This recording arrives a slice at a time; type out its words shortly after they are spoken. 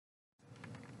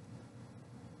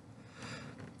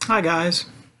Hi guys.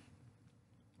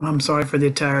 I'm sorry for the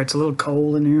attire. It's a little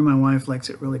cold in here. My wife likes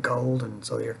it really cold, and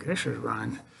so the air conditioner's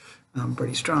running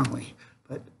pretty strongly.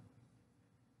 But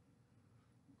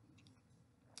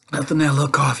nothing that a little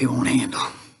coffee won't handle.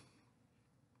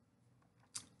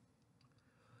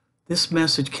 This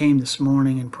message came this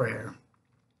morning in prayer,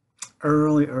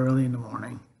 early in the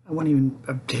morning. I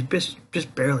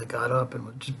just barely got up and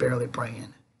was just barely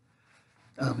praying.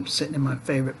 Sitting in my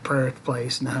favorite prayer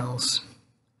place in the house,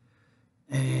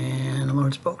 and the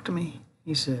Lord spoke to me.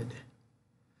 He said,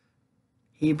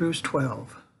 Hebrews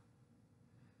 12.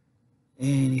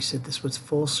 And he said this was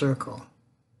full circle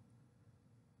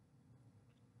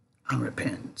on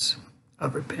repentance,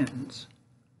 of repentance.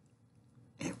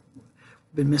 We've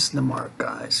been missing the mark,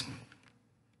 guys.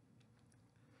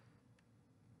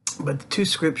 But the two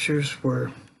scriptures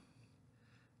were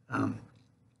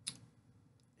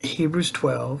Hebrews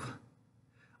 12,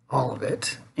 all of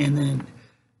it, and then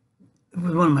it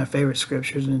was one of my favorite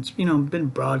scriptures, and it's been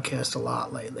broadcast a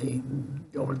lot lately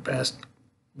over the past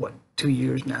 2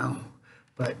 years now,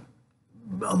 but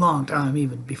a long time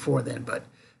even before then. But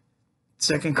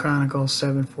Second Chronicles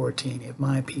 7:14, if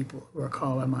my people who are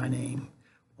called by my name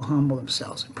will humble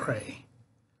themselves and pray.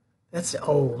 That's the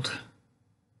Old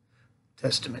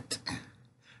Testament.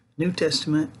 New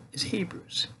Testament is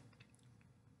Hebrews.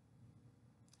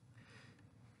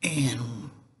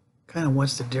 And kind of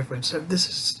what's the difference? This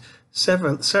is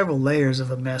several layers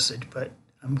of a message, but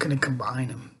I'm going to combine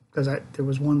them because there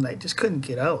was one that I just couldn't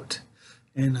get out,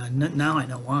 and now I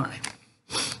know why.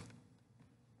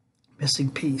 Missing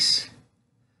piece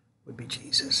would be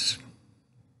Jesus.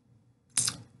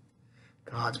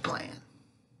 God's plan.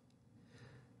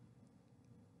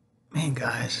 Man,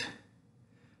 guys,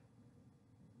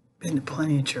 been to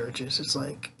plenty of churches. It's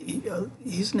like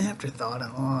he's an afterthought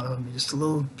on a lot of them. Just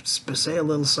say a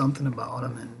little something about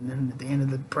him, and then at the end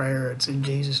of the prayer, it's in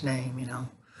Jesus' name.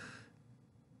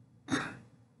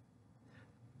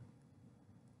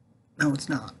 No, it's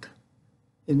not.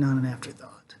 It's not an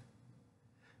afterthought.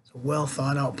 It's a well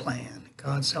thought out plan,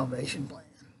 God's salvation plan.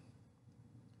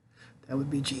 That would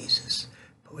be Jesus.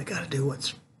 But we got to do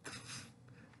what's the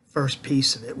first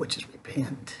piece of it, which is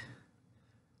repent.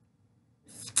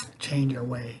 Change our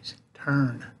ways.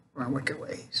 Turn from our wicked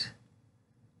ways.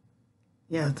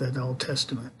 Yeah, the Old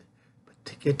Testament. But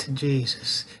to get to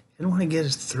Jesus, He doesn't want to get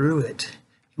us through it.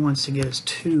 He wants to get us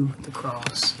to the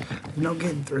cross. There's no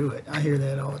getting through it. I hear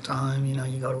that all the time. You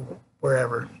go to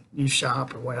wherever, you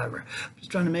shop or whatever.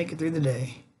 Just trying to make it through the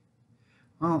day.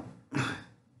 Well, there's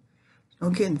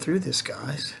no getting through this,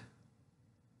 guys.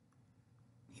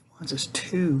 He wants us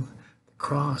to the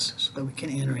cross so that we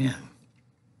can enter in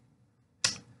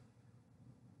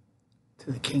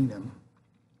to the kingdom,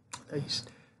 to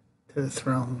the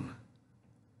throne,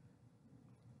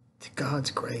 to God's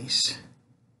grace.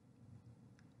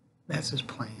 That's His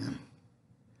plan.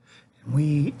 And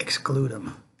we exclude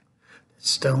Him. That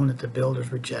stone that the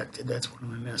builders rejected, that's one of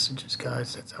my messages,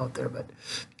 guys, that's out there. But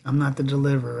I'm not the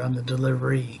deliverer, I'm the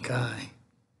delivery guy.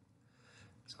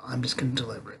 So I'm just going to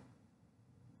deliver it.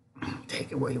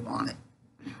 Take it where you want it.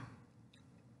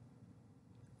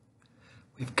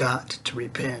 We've got to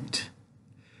repent.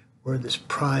 We're this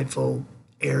prideful,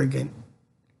 arrogant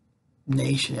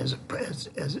nation as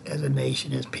a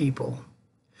nation, as people.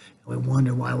 And we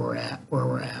wonder why we're at where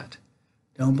we're at.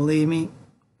 Don't believe me?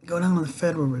 Go down to the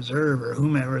Federal Reserve or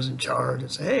whomever is in charge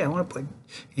and say, hey, I want to put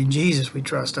in Jesus we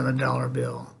trust on a dollar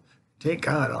bill. Take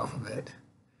God off of it.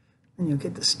 And you'll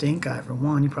get the stink eye for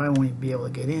one. You probably won't even be able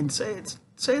to get in. Say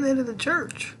that to the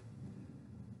church.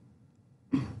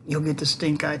 You'll get the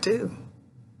stink eye too.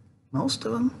 Most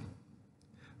of them.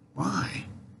 Why?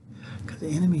 Because the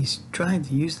enemy's trying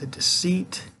to use the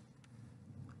deceit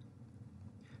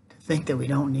to think that we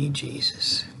don't need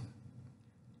Jesus.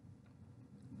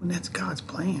 When that's God's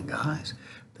plan, guys.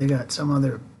 They got some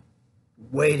other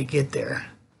way to get there.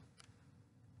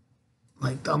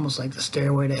 Almost like the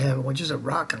Stairway to Heaven, which is a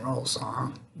rock and roll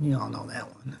song. You all know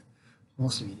that one.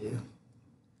 Most of you do.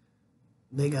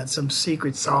 They got some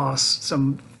secret sauce,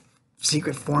 some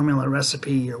secret formula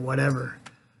recipe or whatever.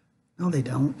 No, they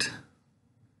don't.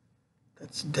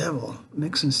 That's the devil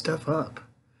mixing stuff up.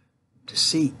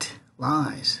 Deceit,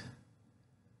 lies.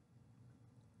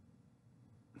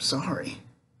 I'm sorry.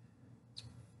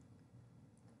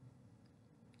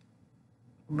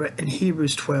 In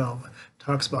Hebrews 12,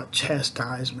 talks about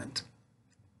chastisement.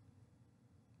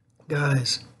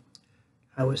 Guys,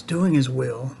 I was doing His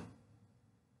will.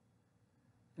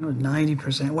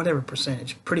 90%, whatever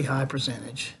percentage, pretty high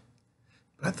percentage.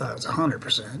 But I thought it was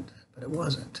 100%, but it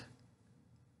wasn't.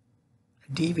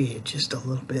 I deviated just a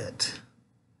little bit.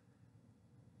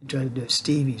 I tried to do it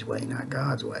Stevie's way, not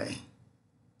God's way.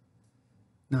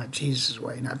 Not Jesus'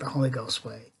 way, not the Holy Ghost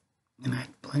way. And I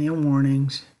had plenty of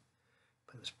warnings,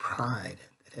 but it was pride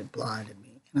that had blinded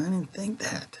me. And I didn't think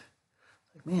that.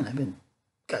 Like, man,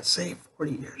 got saved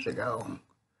 40 years ago.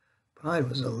 Pride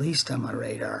was the least on my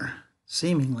radar,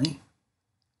 seemingly.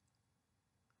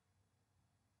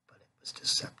 But it was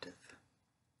deceptive.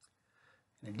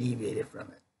 And I deviated from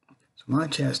it. So my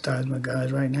chastisement,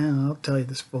 guys, right now, I'll tell you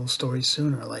this full story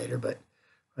sooner or later, but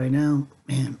right now,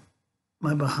 man,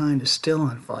 my behind is still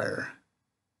on fire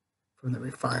from the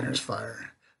refiner's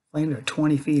fire. Flames are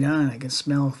 20 feet on. I can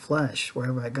smell flesh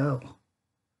wherever I go.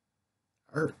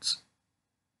 Hurts.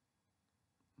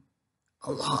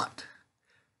 A lot.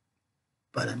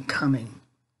 But I'm coming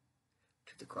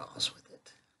to the cross with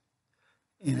it.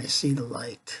 And I see the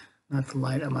light. Not the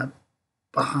light of my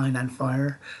behind on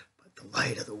fire, but the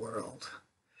light of the world.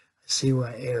 I see where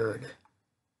I erred.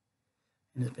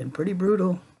 And it's been pretty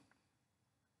brutal.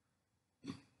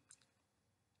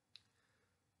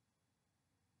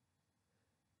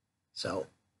 So,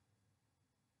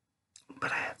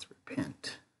 but I have to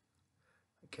repent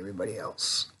like everybody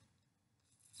else.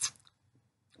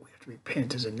 We have to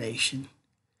repent as a nation.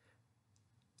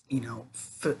 You know,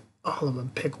 all of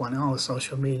them pick one. All the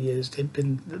social medias, they've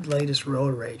been the latest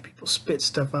road rage. People spit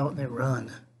stuff out and they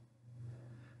run.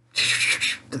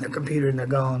 To their computer and they're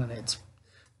gone, and it's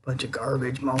a bunch of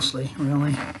garbage mostly,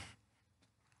 really.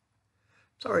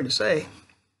 Sorry to say.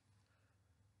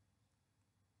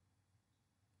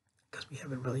 Because we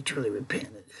haven't really truly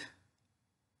repented.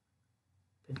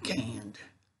 Been canned.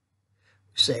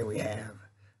 We say we have.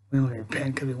 We only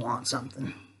repent because we want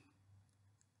something.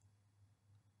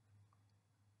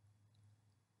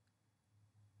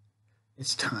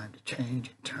 It's time to change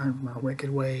and turn from our wicked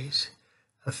ways.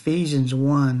 Ephesians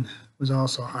 1 was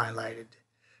also highlighted.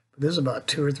 But this is about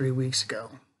 2 or 3 weeks ago.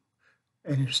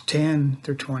 And it's 10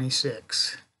 through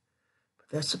 26. But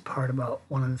that's the part about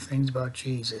one of the things about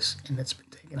Jesus. And it's been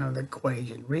taken out of the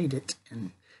equation. Read it,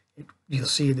 and you'll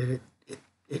see that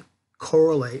it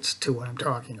correlates to what I'm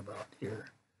talking about here.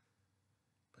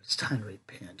 But it's time to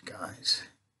repent, guys.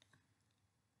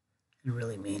 And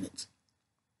really mean it.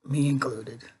 Me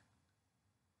included.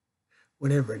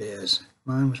 Whatever it is.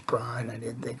 Mine was pride, and I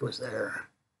didn't think it was there.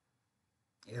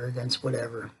 Arrogance,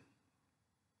 whatever.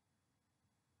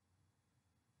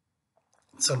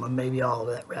 Some of maybe all of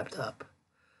that wrapped up.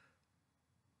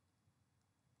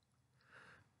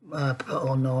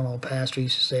 An old pastor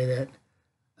used to say that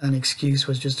an excuse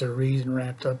was just a reason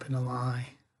wrapped up in a lie.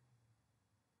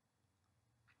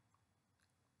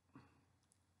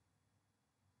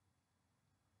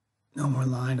 No more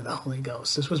lying to the Holy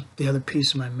Ghost. This was the other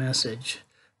piece of my message,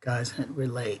 guys, and it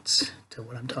relates to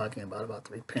what I'm talking about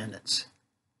the repentance.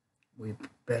 We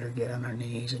better get on our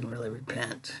knees and really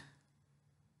repent.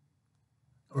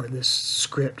 Or this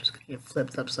script is going to get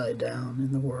flipped upside down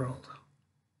in the world.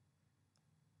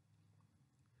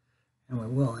 And we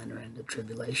will enter into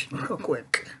tribulation real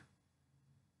quick.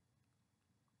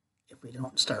 If we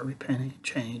don't start repenting and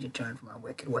change and turn from our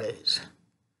wicked ways.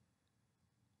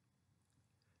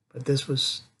 But this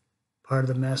was part of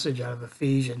the message out of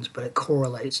Ephesians, but it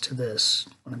correlates to this,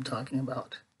 what I'm talking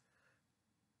about.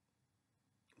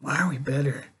 Why are we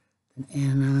better than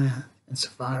Ananias and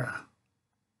Sapphira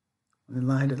when they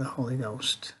lied to the Holy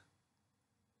Ghost?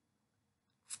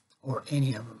 Or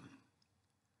any of them.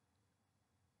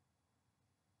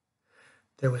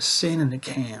 There was sin in the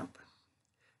camp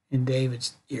in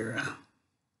David's era.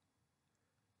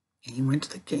 And he went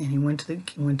to the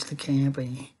camp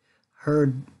and he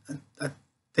heard, I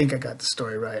think I got the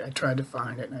story right. I tried to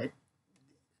find it, and I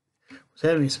was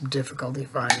having some difficulty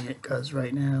finding it because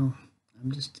right now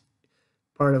I'm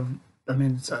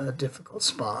in a difficult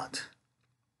spot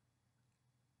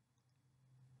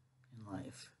in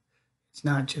life. It's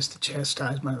not just the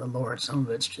chastisement of the Lord. Some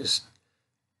of it's just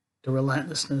the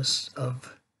relentlessness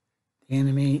of the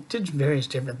enemy. Did various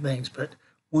different things, but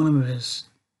one of them is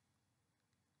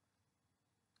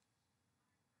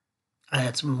I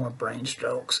had some more brain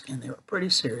strokes, and they were pretty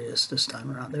serious this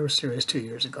time around. They were serious 2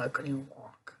 years ago. I couldn't even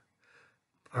walk.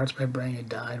 Parts of my brain had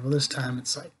died. Well, this time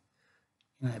it's like,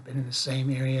 I've been in the same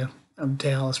area of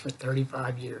Dallas for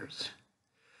 35 years.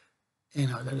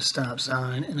 And I was at a stop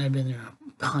sign, and I've been there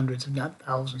hundreds, if not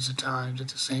thousands of times at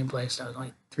the same place. I was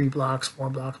like 3 blocks, 4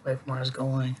 blocks away from where I was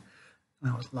going, and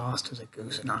I was lost as a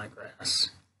goose in high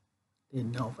grass.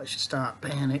 Didn't know if I should stop,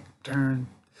 panic, turn.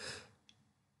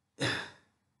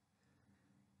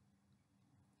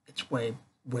 It's way,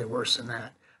 way worse than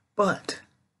that. But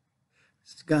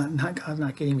God's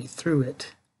not getting me through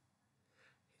it.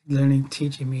 He's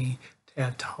teaching me to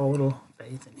have total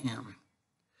faith in Him.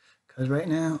 Because right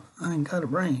now, I ain't got a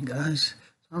brain, guys.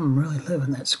 So I'm really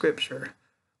living that scripture.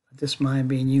 Let this mind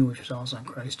be in you, which is also in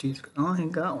Christ Jesus. Because I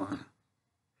ain't got one.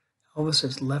 Elvis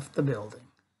has left the building.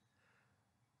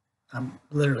 I'm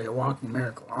literally a walking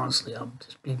miracle, honestly. I'll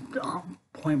just be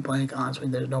point blank honest with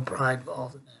you. There's no pride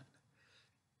involved in that.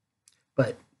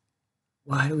 But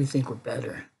why do we think we're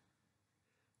better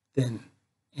than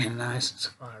Ananias and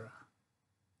Sapphira?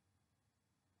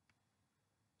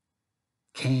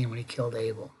 Cain, when he killed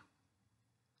Abel,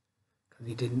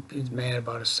 because he was mad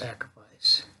about his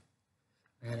sacrifice.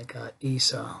 Man, it got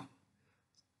Esau,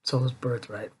 sold his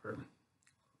birthright for a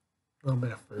little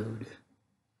bit of food.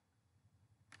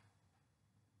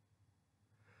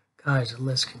 Guys, the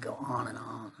list could go on and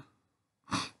on.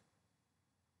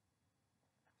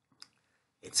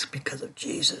 It's because of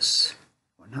Jesus.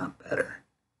 We're not better,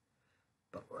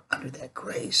 but we're under that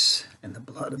grace and the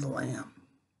blood of the Lamb.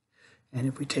 And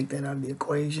if we take that out of the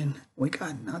equation, we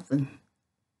got nothing.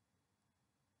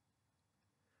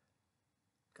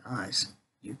 Guys,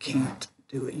 you can't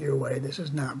do it your way. This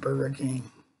is not Burger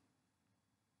King.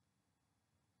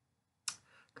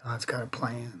 God's got a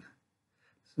plan.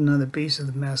 It's another piece of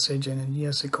the message, and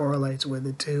yes, it correlates with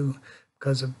it too,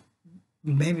 because of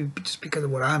maybe just because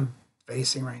of what I'm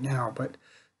facing right now. But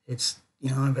it's,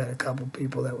 I've had a couple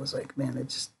people that was like, man,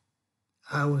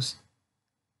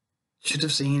 should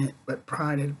have seen it, but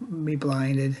pride had me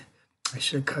blinded. I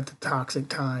should have cut the toxic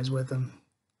ties with them,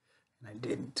 and I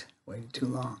didn't. Waited too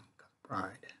long because of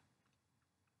pride.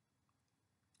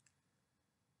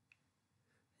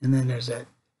 And then there's that,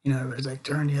 everybody's like,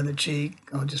 turn the other cheek.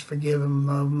 Oh, just forgive him,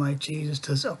 love him like Jesus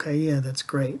does. Okay, yeah, that's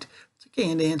great. It's a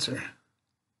canned answer.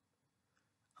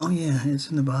 Oh, yeah,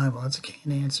 it's in the Bible. That's a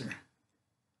canned answer.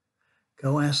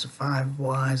 Go ask the 5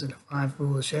 wise and the 5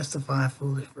 foolish. Ask the 5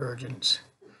 foolish virgins.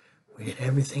 We did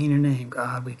everything in your name,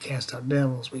 God. We cast out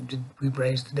devils. We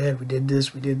raised the dead. We did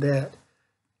this. We did that.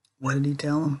 What did he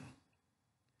tell them?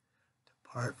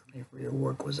 Depart from me, for your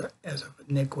work was as of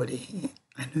iniquity.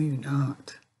 I knew you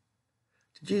not.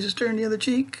 Did Jesus turn the other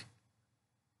cheek?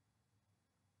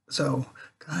 So,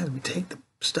 guys, we take the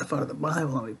stuff out of the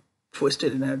Bible and we twist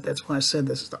it, and that's why I said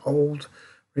this is the old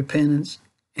repentance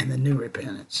and the new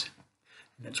repentance.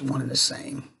 And it's one and the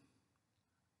same.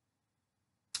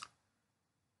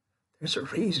 There's a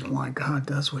reason why God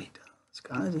does what he does.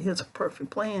 God, he has a perfect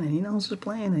plan, and he knows his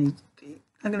plan, and he's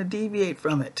not going to deviate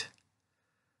from it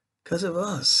because of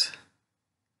us.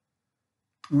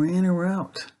 We're in or we're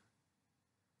out.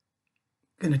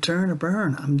 Going to turn or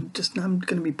burn. I'm going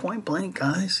to be point blank,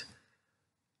 guys.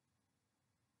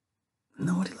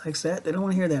 Nobody likes that. They don't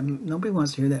want to hear that. Nobody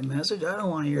wants to hear that message. I don't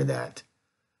want to hear that.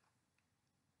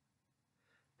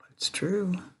 But it's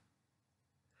true. You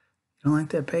don't like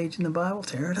that page in the Bible?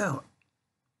 Tear it out.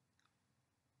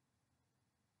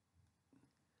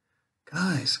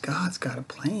 Guys, God's got a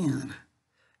plan.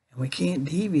 And we can't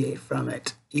deviate from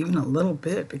it even a little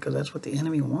bit, because that's what the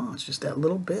enemy wants. Just that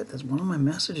little bit. That's one of my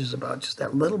messages about, just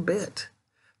that little bit.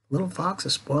 Little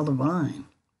foxes spoil the vine.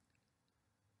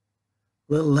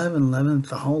 Little leaven leaveneth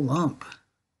the whole lump.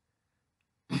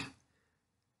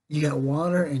 You got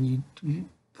water and you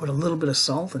put a little bit of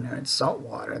salt in there. It's salt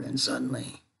water, and then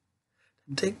suddenly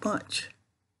it doesn't take much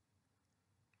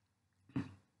to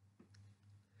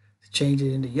change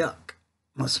it into yuck.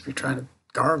 Unless if you're trying to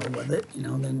gargle with it,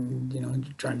 then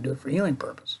you're trying to do it for healing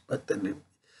purpose. But then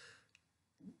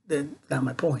not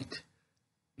my point.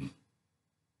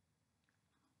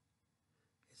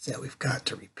 It's that we've got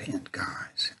to repent,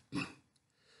 guys.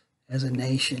 As a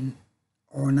nation,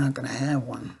 or we're not going to have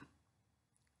one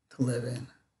to live in.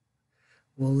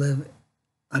 We'll live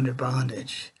under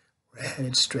bondage. We're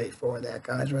headed straight for that,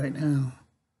 guys, right now.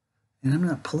 And I'm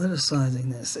not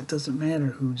politicizing this. It doesn't matter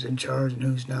who's in charge and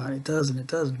who's not. It doesn't,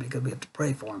 because we have to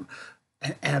pray for them.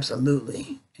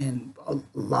 Absolutely. And a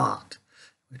lot.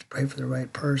 We have to pray for the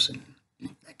right person.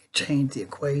 That could change the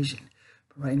equation.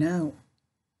 But right now,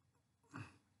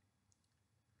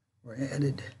 we're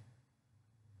headed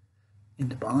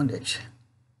into bondage.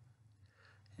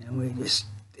 And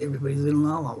everybody's in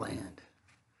La La Land.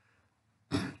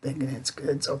 Thinking it's good,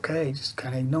 it's okay. Just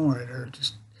kind of ignore it, or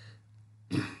just...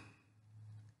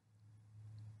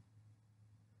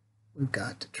 We've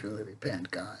got to truly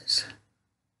repent, guys,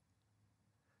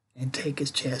 and take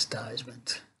his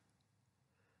chastisement.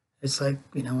 It's like,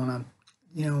 when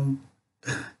when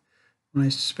I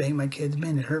used to spank my kids,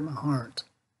 man, it hurt my heart.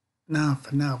 Now,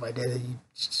 if I did it,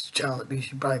 child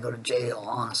abuse, you'd probably go to jail,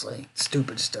 honestly.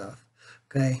 Stupid stuff,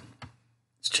 okay?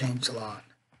 It's changed a lot.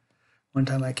 One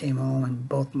time I came home and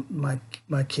both one of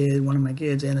my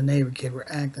kids and a neighbor kid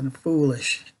were acting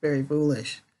foolish, very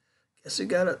foolish. Guess who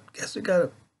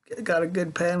got got a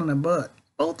good pat on the butt,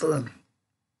 both of them.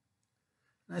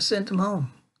 And I sent them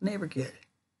home. Neighbor kid,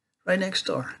 right next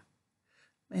door.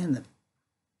 Man,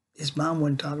 his mom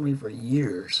wouldn't talk to me for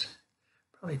years,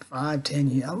 probably 5, 10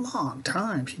 years, a long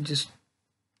time. She'd just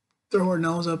throw her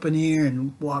nose up in the air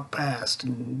and walk past,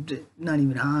 and not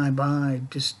even hi, bye,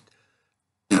 just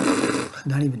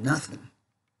not even nothing.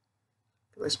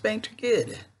 I spanked her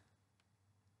kid.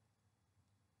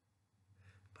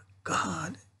 But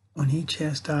God, when he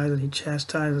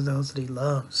chastises those that he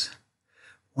loves.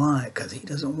 Why? Because he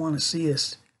doesn't want to see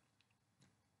us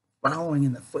following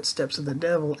in the footsteps of the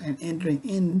devil and entering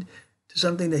into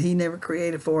something that he never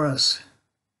created for us.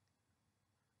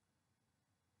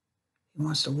 He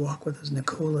wants to walk with us in the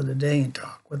cool of the day and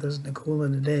talk with us in the cool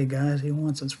of the day, guys. He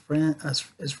wants us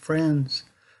as friends,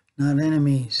 not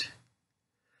enemies.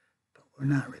 But we're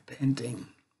not repenting.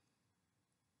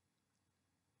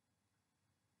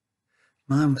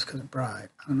 Mine was because of pride.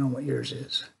 I don't know what yours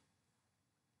is.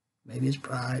 Maybe it's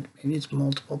pride. Maybe it's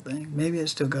multiple things. Maybe I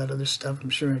still got other stuff.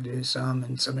 I'm sure I do. Some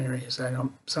in some areas I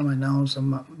don't. Some I know.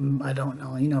 Some I don't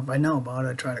know. You know, if I know about it,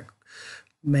 I try to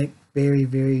make very,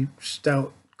 very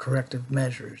stout corrective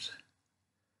measures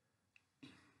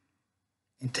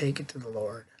and take it to the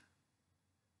Lord.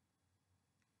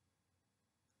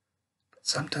 But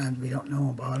sometimes we don't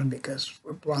know about them because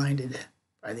we're blinded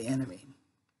by the enemy.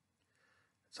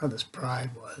 That's how this pride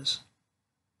was.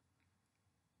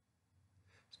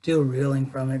 Still reeling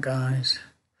from it, guys.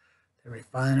 The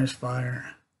refiner's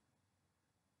fire.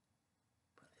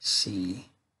 But I see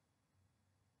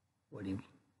what he's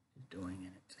doing in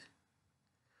it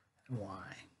and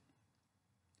why.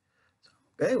 So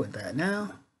I'm okay with that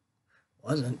now.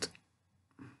 Wasn't.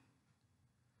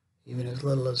 Even as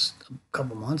little as a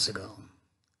couple months ago.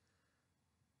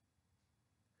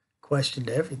 Questioned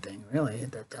everything, really,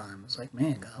 at that time. I was like,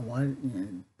 man, God, why?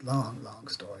 You know, long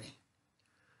story.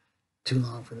 Too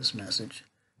long for this message.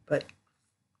 But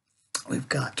we've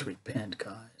got to repent,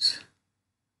 guys.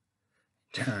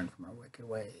 Turn from our wicked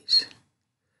ways.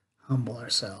 Humble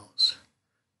ourselves.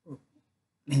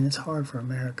 Man, it's hard for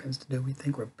Americans to do. We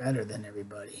think we're better than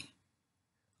everybody.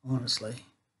 Honestly.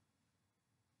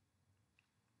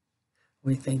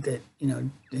 We think that, you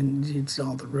know, it's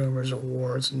all the rumors of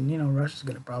wars, and, you know, Russia's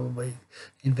going to probably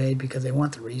invade because they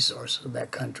want the resources of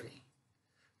that country.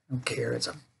 They don't care. It's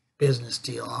a business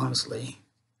deal, honestly.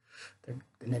 And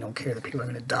they don't care that people are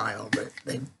going to die over it.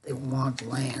 They want the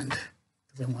land.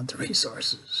 They want the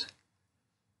resources.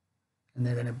 And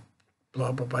they're going to blow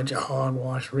up a bunch of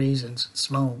hogwash reasons and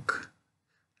smoke.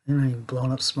 They're not even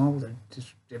blowing up smoke. They're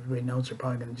just, everybody knows they're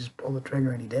probably going to just pull the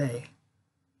trigger any day.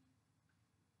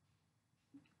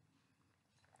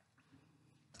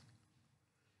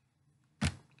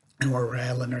 And we're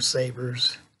rattling our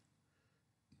sabers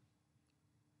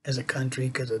as a country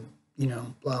because of, you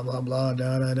know, blah, blah, blah,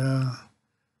 da, da, da.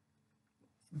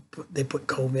 They put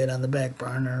COVID on the back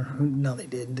burner. No, they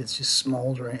didn't. It's just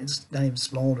smoldering. It's not even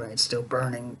smoldering. It's still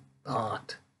burning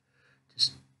hot.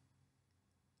 Just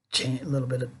change a little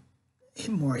bit of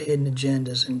more hidden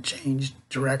agendas and change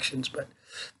directions. But,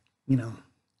 you know,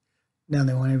 now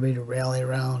they want everybody to rally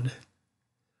around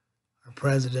our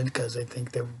president because they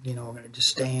think they're, you know, going to just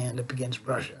stand up against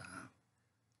Russia.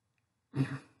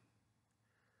 Because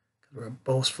we're a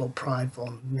boastful,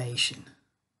 prideful nation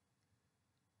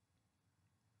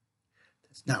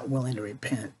that's not willing to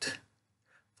repent,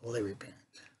 fully repent.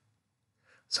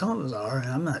 Some of us are, and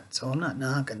I'm not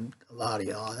knocking a lot of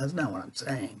y'all. That's not what I'm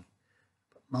saying.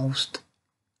 But most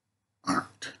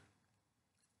aren't.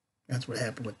 That's what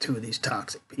happened with 2 of these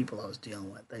toxic people I was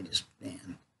dealing with. They just,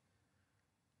 man,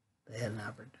 they had an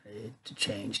opportunity to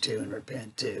change too and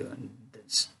repent too,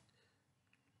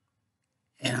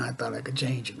 and I thought I could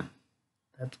change them.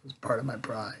 That was part of my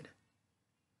pride.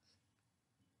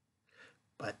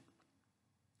 But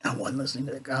I wasn't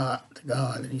listening to God,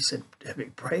 and he said, have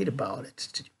you prayed about it?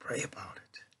 Did you pray about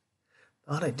it?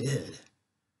 Thought I did,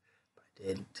 but I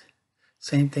didn't.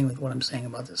 Same thing with what I'm saying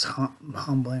about this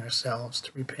humbling ourselves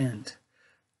to repent.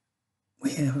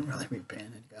 We haven't really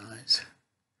repented, guys.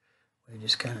 We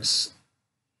just kind of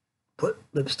put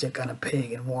lipstick on a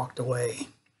pig and walked away.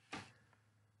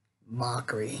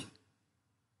 Mockery,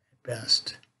 at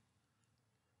best,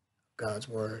 God's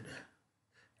word,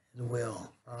 His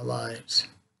will for our lives.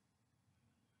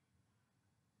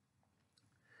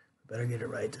 We better get it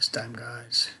right this time,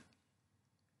 guys.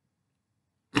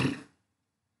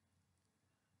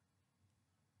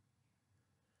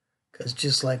 Because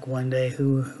just like one day,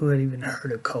 who had even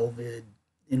heard of COVID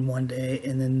in one day,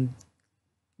 and then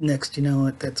next, you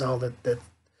know, that's all that's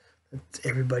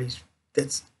everybody's,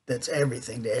 that's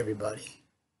everything to everybody.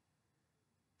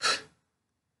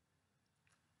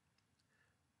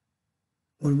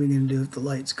 What are we going to do if the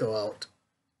lights go out?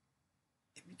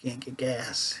 If you can't get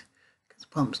gas? Because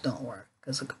pumps don't work.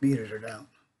 Because the computers are down.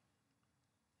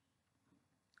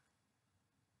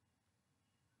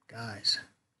 Guys,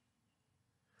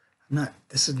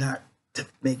 this is not to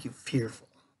make you fearful,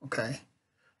 okay?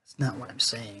 That's not what I'm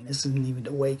saying. This isn't even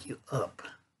to wake you up.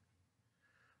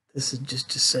 This is just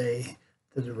to say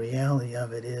that the reality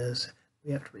of it is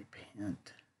we have to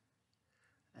repent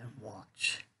and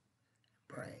watch, and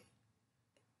pray,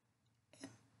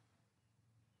 and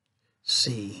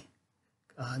see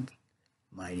God's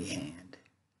mighty hand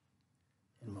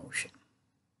in motion.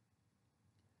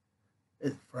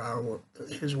 For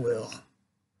His will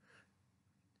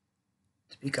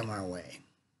to become our way,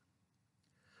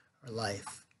 our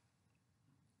life.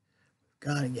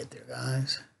 We've got to get there,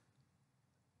 guys.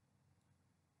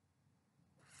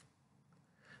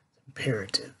 It's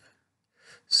imperative.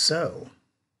 So,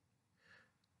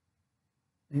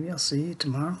 maybe I'll see you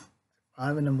tomorrow at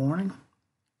 5 in the morning.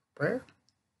 Prayer.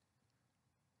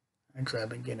 Actually, I've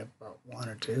been getting up about 1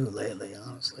 or 2 lately,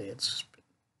 honestly. It's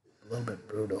a little bit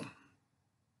brutal.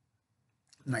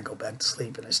 And I go back to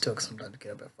sleep, and I still sometimes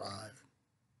get up at 5.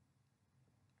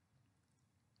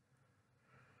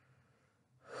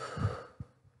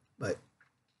 But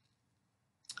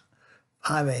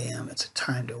 5 a.m., it's a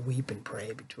time to weep and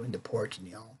pray between the porch and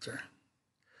the altar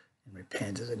and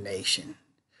repent as a nation.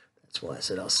 That's why I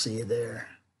said I'll see you there.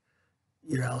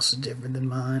 Your house is different than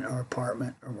mine, or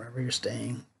apartment, or wherever you're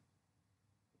staying.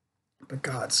 But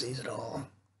God sees it all.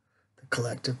 The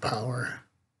collective power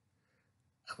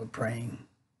of a praying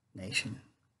nation.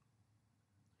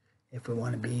 If we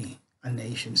want to be a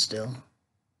nation still,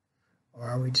 or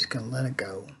are we just going to let it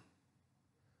go?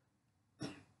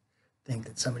 Think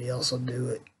that somebody else will do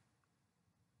it.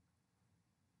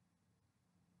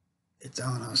 It's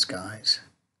on us, guys,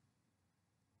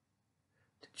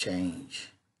 to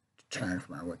change, to turn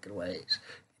from our wicked ways,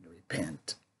 and to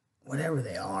repent, whatever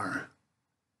they are.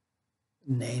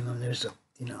 Name them. There's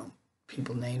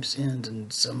people name sins,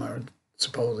 and some are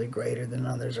supposedly greater than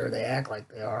others, or they act like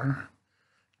they are.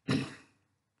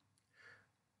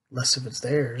 Less if it's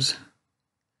theirs.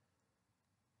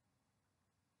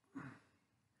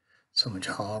 So much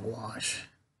hogwash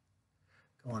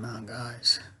going on,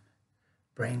 guys.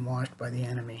 Brainwashed by the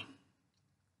enemy.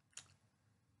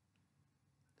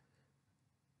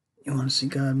 You want to see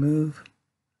God move?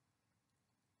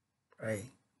 Pray.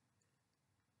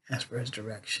 Ask for His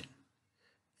direction.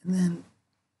 And then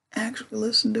actually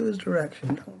listen to His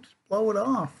direction. Don't just blow it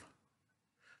off.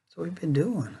 That's what we've been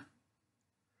doing.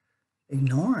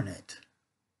 Ignoring it.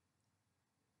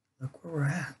 Look where we're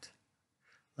at.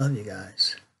 Love you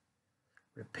guys.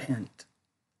 Repent.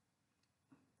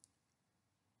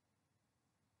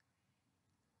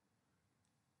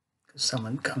 Because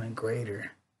someone coming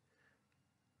greater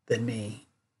than me,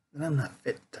 then I'm not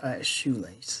fit to tie a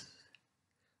shoelace.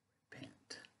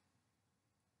 Repent.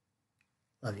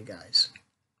 Love you guys.